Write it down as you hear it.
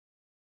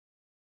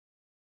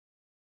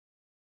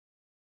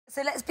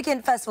So let's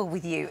begin, first of all,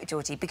 with you,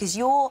 Georgie, because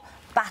your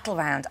battle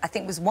round, I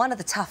think, was one of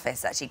the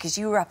toughest, actually, because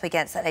you were up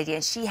against that lady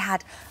and she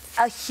had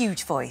a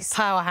huge voice.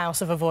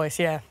 Powerhouse of a voice,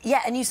 yeah.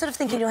 Yeah, and you sort of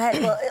think in your head,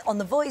 well, on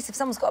The Voice, if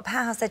someone's got a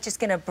powerhouse, they're just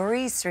going to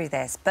breeze through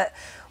this. But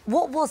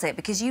what was it?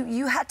 Because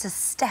you had to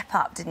step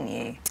up, didn't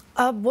you?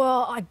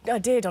 Well, I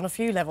did on a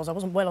few levels. I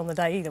wasn't well on the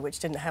day either, which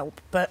didn't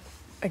help. But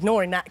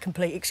ignoring that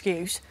complete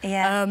excuse...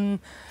 Yeah.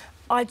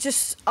 I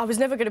was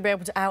never going to be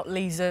able to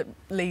out-Lisa.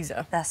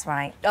 That's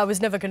right. I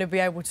was never going to be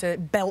able to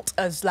belt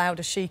as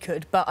loud as she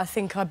could, but I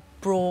think I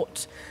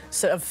brought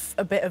sort of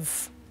a bit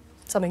of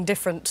something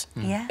different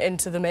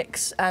into the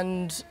mix.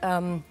 And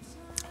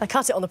I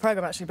cut it on the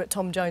programme, actually, but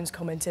Tom Jones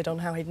commented on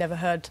how he'd never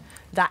heard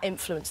that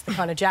influence, the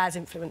kind of jazz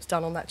influence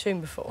done on that tune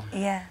before.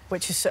 Yeah.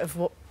 Which is sort of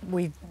what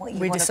we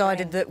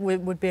decided that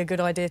would be a good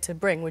idea to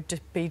bring, would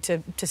just be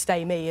to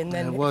stay me, and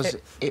then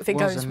if it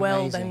goes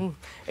well, then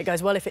it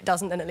goes well. If it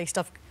doesn't, then at least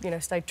I've, you know,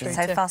 stayed true.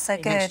 So far, so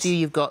good. Next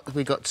year,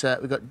 we got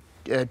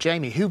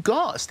Jamie, who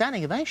got a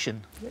standing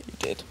ovation. Yeah, you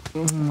did.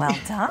 Well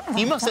done.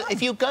 You must have,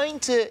 if you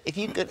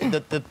get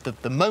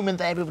the moment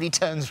that everybody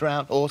turns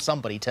around, or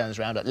somebody turns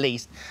around at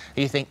least,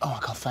 you think, oh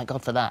God, thank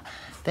God for that.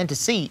 Then to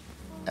see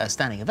a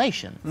standing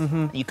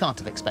ovation, you can't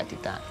have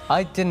expected that.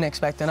 I didn't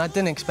expect, and I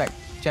didn't expect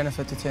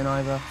Jennifer to turn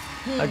either.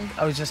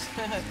 I was just,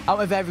 out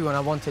of everyone, I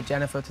wanted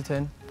Jennifer to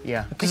turn.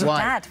 Yeah. Because your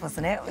dad,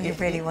 wasn't it? You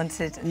really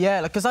wanted.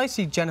 Yeah, because I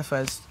see Jennifer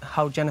as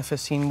how Jennifer's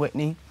seen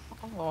Whitney.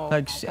 Oh,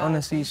 like,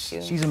 honestly,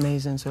 she's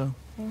amazing, so...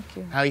 Thank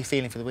you. How are you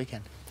feeling for the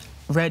weekend?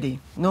 Ready.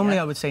 Normally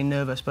I would say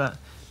nervous, but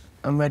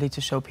I'm ready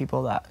to show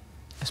people that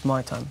it's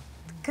my time.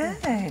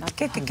 Good,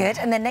 good.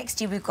 And then next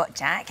year we've got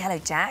Jack. Hello,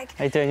 Jack.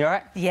 How you doing, you all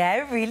right?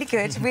 Yeah, really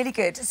good, really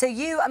good. So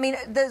you, I mean,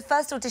 the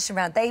first audition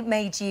round, they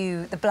made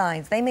you, the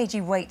blinds, they made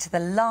you wait to the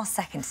last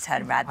second to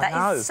turn around.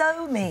 That is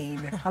so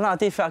mean. I know, I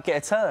did think I'd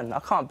get a turn. I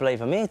can't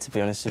believe I'm here, to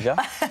be honest with you.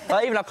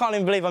 Like, I can't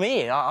even believe I'm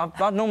here.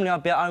 Normally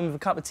I'd be at home with a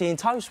cup of tea and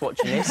toast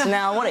watching this, and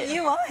now I want it.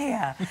 You are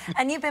here.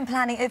 And you've been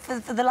planning, for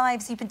the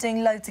lives, you've been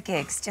doing loads of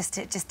gigs just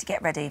to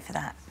get ready for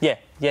that.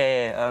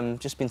 Yeah.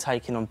 Just been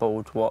taking on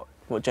board what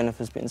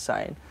Jennifer's been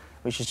saying,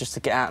 which is just to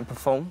get out and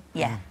perform.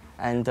 Yeah.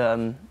 And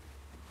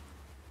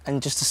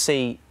just to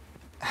see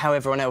how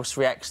everyone else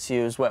reacts to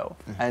you as well.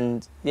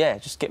 And, yeah,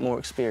 just get more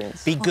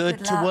experience. Be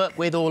good to work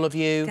with, all of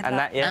you.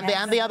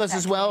 And the others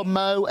as well,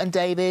 Mo and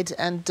David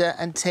and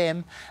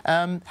Tim.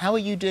 How are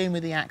you doing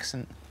with the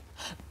accent?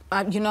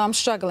 You know, I'm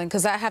struggling,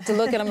 because I have to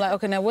look at them like,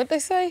 OK, now what they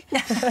say?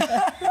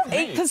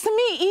 Because to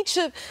me,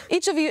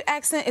 each of your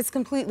accent is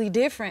completely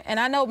different. And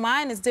I know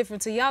mine is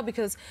different to y'all,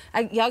 because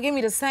y'all give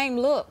me the same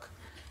look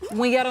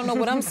when y'all don't know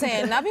what I'm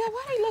saying. And I'll be like,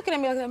 why are they looking at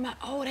me like that? I'm like,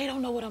 oh, they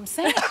don't know what I'm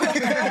saying.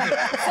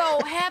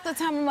 So half the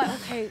time I'm like,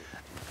 OK,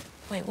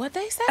 wait, what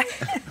they say?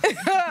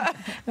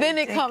 Then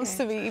it comes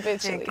to me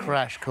eventually.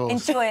 Crash course.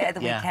 Enjoy it at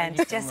the weekend.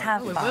 Just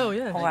have fun. We will,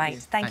 yeah. All right.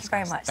 Thank you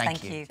very guys. much.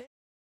 Thank you.